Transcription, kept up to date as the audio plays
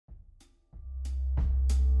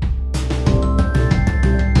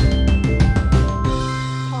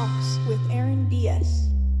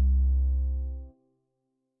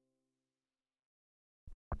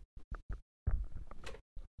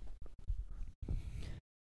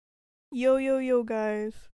Yo, yo, yo,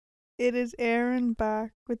 guys. It is Aaron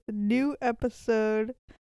back with a new episode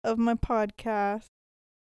of my podcast.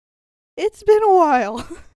 It's been a while.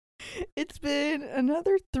 It's been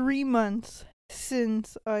another 3 months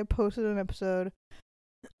since I posted an episode.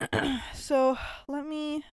 So let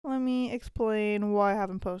me explain why I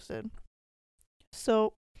haven't posted.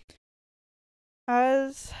 So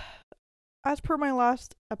as as per my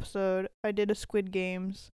last episode, I did a Squid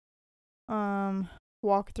Games um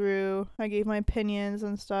walkthrough. I gave my opinions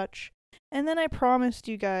and such. And then I promised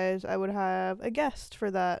you guys I would have a guest for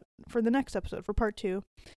the next episode for part 2.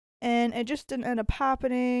 And it just didn't end up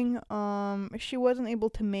happening. She wasn't able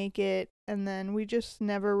to make it, and then we just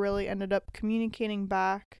never really ended up communicating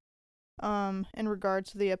back in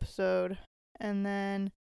regards to the episode. And then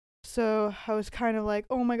so I was kind of like,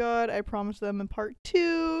 "Oh my god, I promised them in part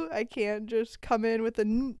 2. I can't just come in with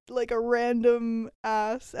a random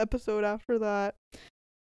ass episode after that."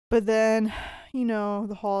 But then,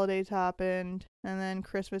 the holidays happened and then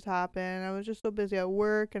Christmas happened. I was just so busy at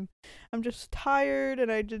work and I'm just tired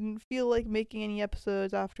and I didn't feel like making any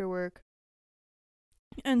episodes after work.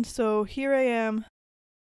 And so here I am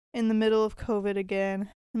in the middle of COVID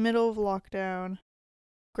again, middle of lockdown,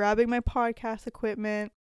 grabbing my podcast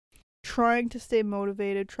equipment, trying to stay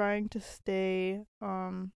motivated, try to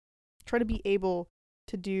be able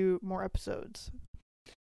to do more episodes.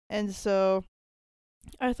 And so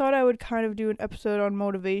I thought I would kind of do an episode on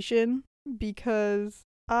motivation because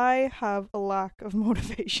I have a lack of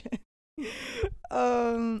motivation.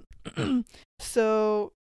 um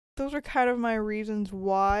so those are kind of my reasons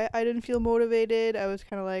why I didn't feel motivated. I was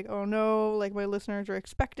kind of like, "Oh no, like my listeners are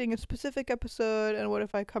expecting a specific episode and what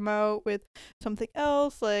if I come out with something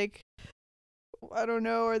else? Like I don't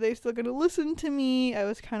know, are they still going to listen to me?" I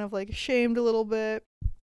was kind of like ashamed a little bit.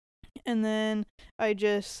 And then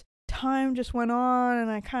time just went on and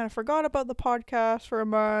I kind of forgot about the podcast for a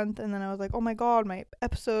month, and then I was like, "Oh my god, my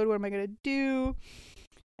episode, what am I going to do?"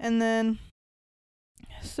 And then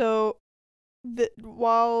so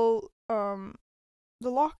while the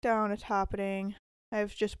lockdown is happening,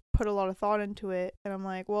 I've just put a lot of thought into it, and I'm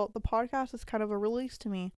like, well, the podcast is kind of a release to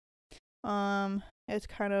me. It's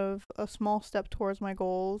kind of a small step towards my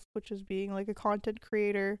goals, which is being like a content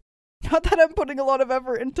creator. Not that I'm putting a lot of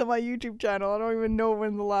effort into my YouTube channel. I don't even know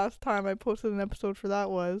when the last time I posted an episode for that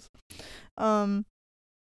was. Um,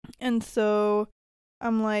 and so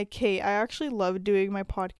I'm like, hey, I actually love doing my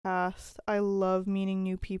podcast. I love meeting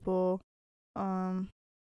new people. Um,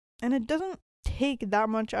 and it doesn't take that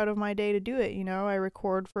much out of my day to do it. I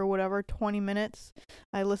record for whatever 20 minutes.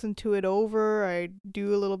 I listen to it over. I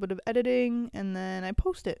do a little bit of editing and then I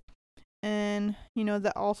post it. And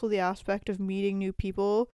that also the aspect of meeting new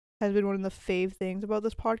people has been one of the fave things about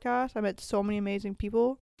this podcast. I met so many amazing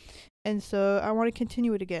people, and so I want to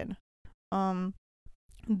continue it again.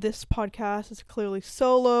 This podcast is clearly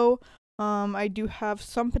solo. I do have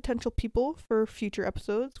some potential people for future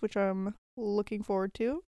episodes, which I'm looking forward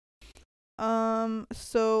to.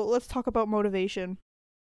 So let's talk about motivation.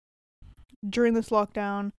 During this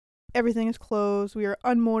lockdown, everything is closed. We are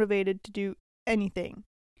unmotivated to do anything.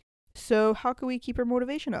 So how can we keep our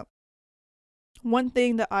motivation up? One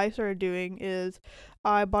thing that I started doing is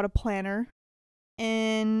I bought a planner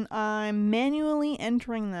and I'm manually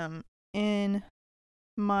entering them in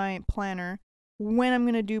my planner when I'm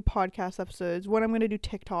going to do podcast episodes, when I'm going to do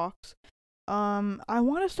TikToks. I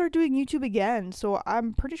want to start doing YouTube again, so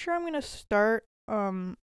I'm pretty sure I'm going to start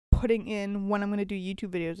putting in when I'm going to do YouTube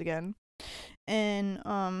videos again. And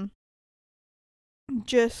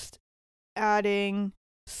just adding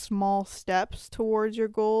small steps towards your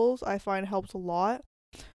goals I find helps a lot.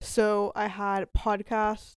 So I had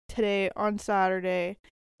podcasts today on Saturday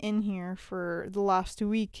in here for the last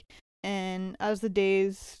week, and as the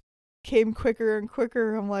days came quicker and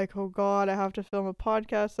quicker, I'm like, "Oh god, I have to film a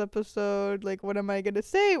podcast episode. Like, what am I going to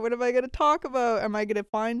say? What am I going to talk about? Am I going to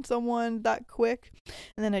find someone that quick?"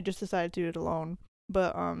 And then I just decided to do it alone.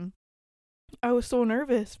 But I was so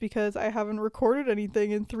nervous because I haven't recorded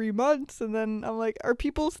anything in 3 months, and then I'm like, are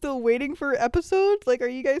people still waiting for episodes? Like, are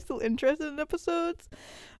you guys still interested in episodes?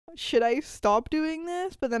 Should I stop doing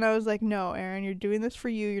this? But then I was like, no, Aaron, you're doing this for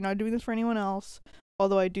you. You're not doing this for anyone else.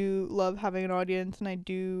 Although I do love having an audience and I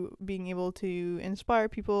do being able to inspire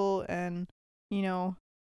people and,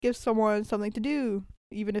 give someone something to do.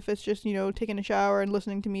 Even if it's just, taking a shower and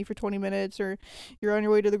listening to me for 20 minutes, or you're on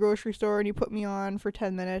your way to the grocery store and you put me on for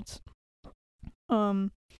 10 minutes.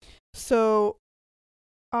 So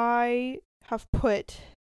I have put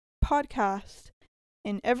podcast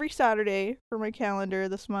in every Saturday for my calendar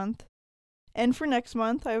this month. And for next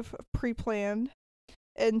month, I've pre-planned.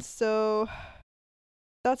 And so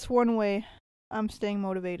that's one way I'm staying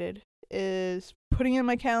motivated, is putting in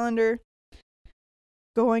my calendar,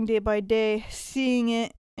 going day by day, seeing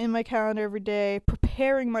it in my calendar every day,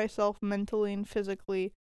 preparing myself mentally and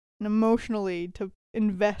physically and emotionally to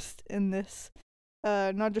invest in this,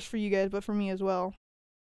 not just for you guys but for me as well.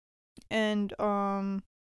 And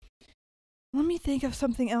let me think of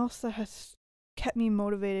something else that has kept me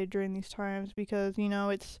motivated during these times, because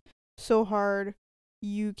it's so hard.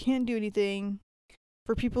 You can't do anything.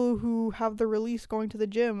 For people who have the release going to the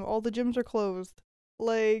gym, all the gyms are closed.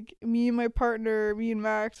 Like, me and my partner, me and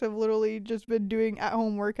Max, have literally just been doing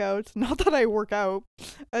at-home workouts. Not that I work out,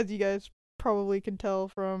 as you guys probably can tell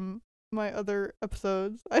from my other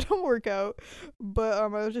episodes. I don't work out, but I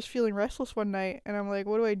was just feeling restless one night, and I'm like,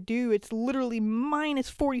 what do I do? It's literally minus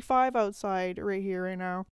 45 outside right here right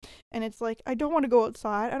now, and it's like, I don't want to go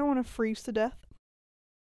outside. I don't want to freeze to death.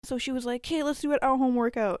 So she was like, "Hey, let's do an at-home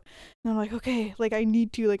workout." And I'm like, "Okay, like I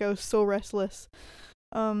need to." Like I was so restless.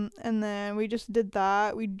 And then we just did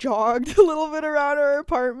that. We jogged a little bit around our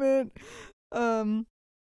apartment. Um,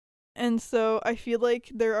 and so I feel like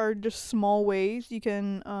there are just small ways you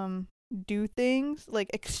can do things, like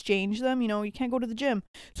exchange them. You can't go to the gym,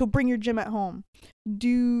 so bring your gym at home.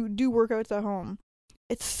 Do workouts at home.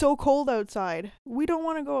 It's so cold outside. We don't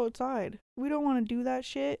want to go outside. We don't want to do that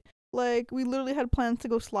shit. Like, we literally had plans to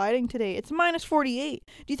go sliding today. It's minus 48.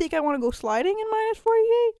 Do you think I want to go sliding in minus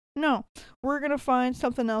 48? No. We're going to find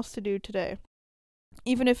something else to do today,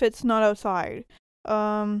 even if it's not outside.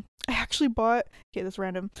 I actually bought, okay, that's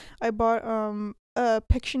random. I bought a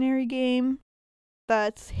Pictionary game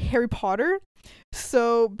that's Harry Potter.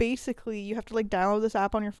 So basically, you have to like download this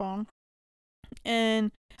app on your phone,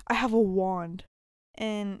 and I have a wand,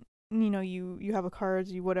 and you have a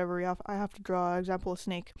cards, you whatever, I have to draw, example, a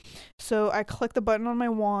snake. So I click the button on my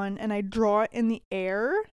wand and I draw it in the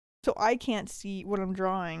air, so I can't see what I'm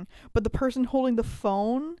drawing, but the person holding the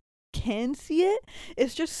phone can see it.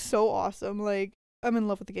 It's just so awesome. Like, I'm in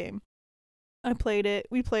love with the game. We played it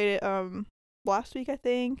last week, I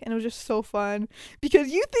think, and it was just so fun, because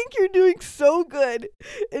you think you're doing so good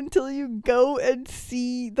until you go and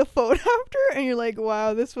see the phone after, and you're like,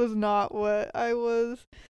 wow, this was not what I was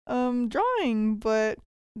drawing, but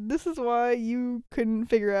this is why you couldn't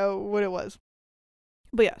figure out what it was.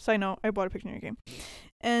 But yes, I know, I bought a Pictionary game.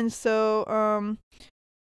 And so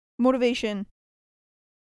motivation.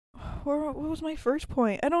 What was my first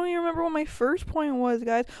point? I don't even remember what my first point was,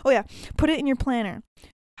 guys. Oh yeah, put it in your planner.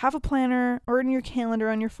 Have a planner or in your calendar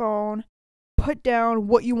on your phone. Put down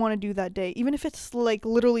what you want to do that day, even if it's like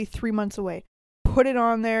literally 3 months away. Put it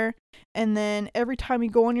on there, and then every time you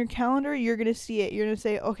go on your calendar, you're going to see it. You're going to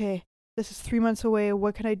say, okay, this is 3 months away.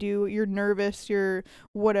 What can I do? You're nervous. You're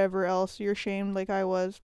whatever else. You're ashamed like I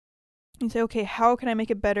was. You say, okay, how can I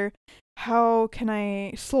make it better? How can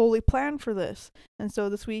I slowly plan for this? And so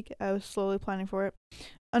this week I was slowly planning for it.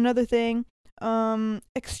 Another thing,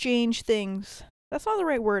 exchange things. That's not the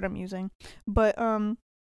right word I'm using, but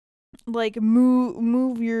like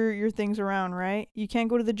move your things around, right? You can't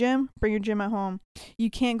go to the gym, bring your gym at home.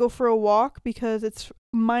 You can't go for a walk because it's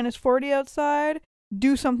minus 40 outside.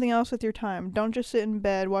 Do something else with your time. Don't just sit in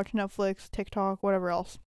bed, watch Netflix, TikTok, whatever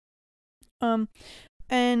else.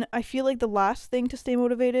 And I feel like the last thing to stay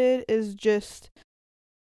motivated is just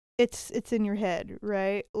it's in your head,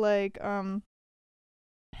 right? Like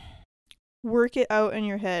work it out in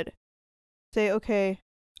your head. Say, okay,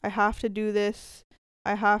 I have to do this.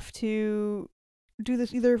 I have to do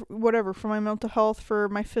this, either whatever, for my mental health, for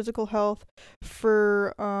my physical health,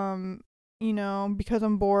 for because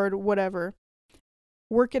I'm bored, whatever.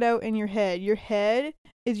 Work it out in your head. Your head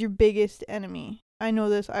is your biggest enemy. I know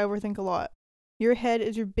this. I overthink a lot. Your head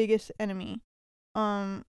is your biggest enemy.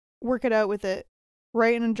 Work it out with it.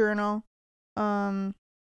 Write in a journal.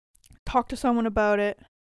 Talk to someone about it.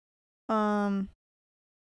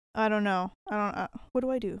 I don't know. What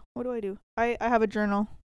do I do? I have a journal.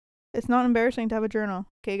 It's not embarrassing to have a journal.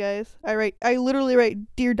 Okay, guys? I literally write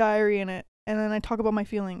Dear Diary in it, and then I talk about my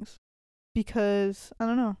feelings, because I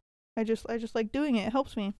don't know. I just like doing it. It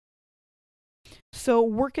helps me. So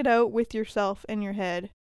work it out with yourself in your head.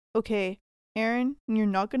 Okay, Aaron, you're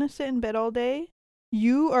not going to sit in bed all day.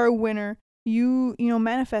 You are a winner. You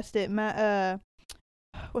manifest it.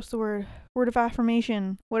 What's the word? Word of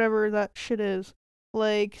affirmation. Whatever that shit is.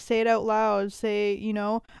 Like, say it out loud. Say,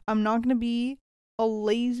 I'm not going to be a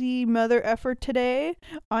lazy mother effer today.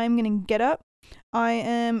 I'm going to get up. I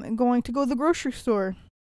am going to go to the grocery store.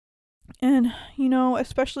 And,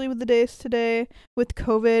 especially with the days today with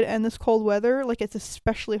COVID and this cold weather, like, it's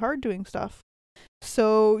especially hard doing stuff.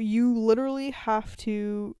 So you literally have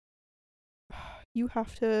to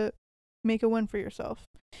make a win for yourself.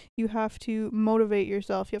 You have to motivate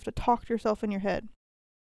yourself. You have to talk to yourself in your head.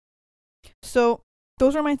 So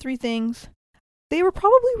those are my 3 things. They were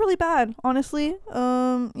probably really bad, honestly.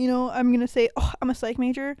 I'm gonna say, I'm a psych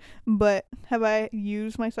major, but have I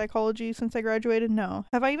used my psychology since I graduated? No.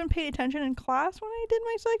 Have I even paid attention in class when I did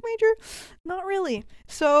my psych major? Not really.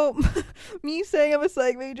 So, me saying I'm a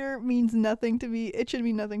psych major means nothing to me. It should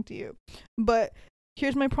mean nothing to you. But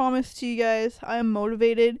here's my promise to you guys. I am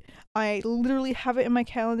motivated. I literally have it in my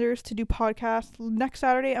calendars to do podcasts. Next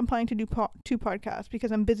Saturday, I'm planning to do 2 podcasts because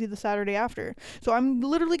I'm busy the Saturday after. So I'm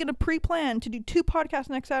literally going to pre-plan to do 2 podcasts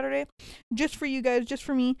next Saturday just for you guys, just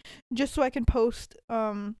for me, just so I can post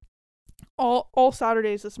all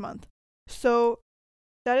Saturdays this month. So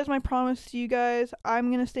that is my promise to you guys.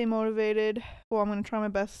 I'm going to stay motivated. Well, I'm going to try my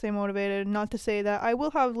best to stay motivated. Not to say that I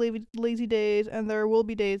will have lazy days and there will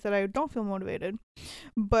be days that I don't feel motivated.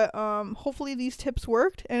 But hopefully these tips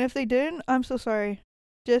worked. And if they didn't, I'm so sorry.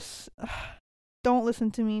 Just don't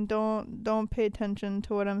listen to me. Don't pay attention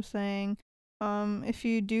to what I'm saying. If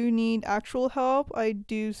you do need actual help, I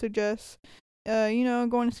do suggest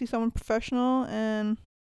going to see someone professional. And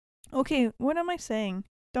okay, what am I saying?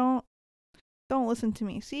 Don't listen to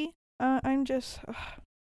me. See? I'm just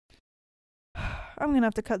I'm gonna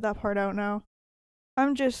have to cut that part out now.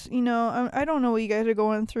 I'm just, I don't know what you guys are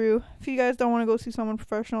going through. If you guys don't want to go see someone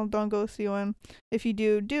professional, don't go see one. If you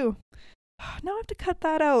do. Now I have to cut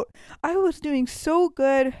that out. I was doing so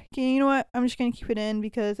good. Okay, you know what? I'm just going to keep it in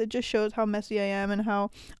because it just shows how messy I am and how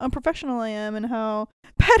unprofessional I am and how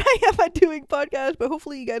bad I am at doing podcasts, but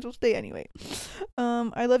hopefully you guys will stay anyway.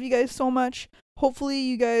 I love you guys so much. Hopefully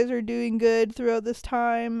you guys are doing good throughout this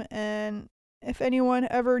time, and if anyone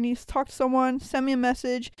ever needs to talk to someone, send me a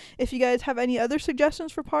message. If you guys have any other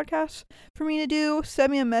suggestions for podcasts for me to do,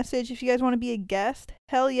 send me a message. If you guys want to be a guest,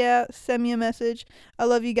 hell yeah, send me a message. I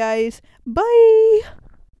love you guys. Bye!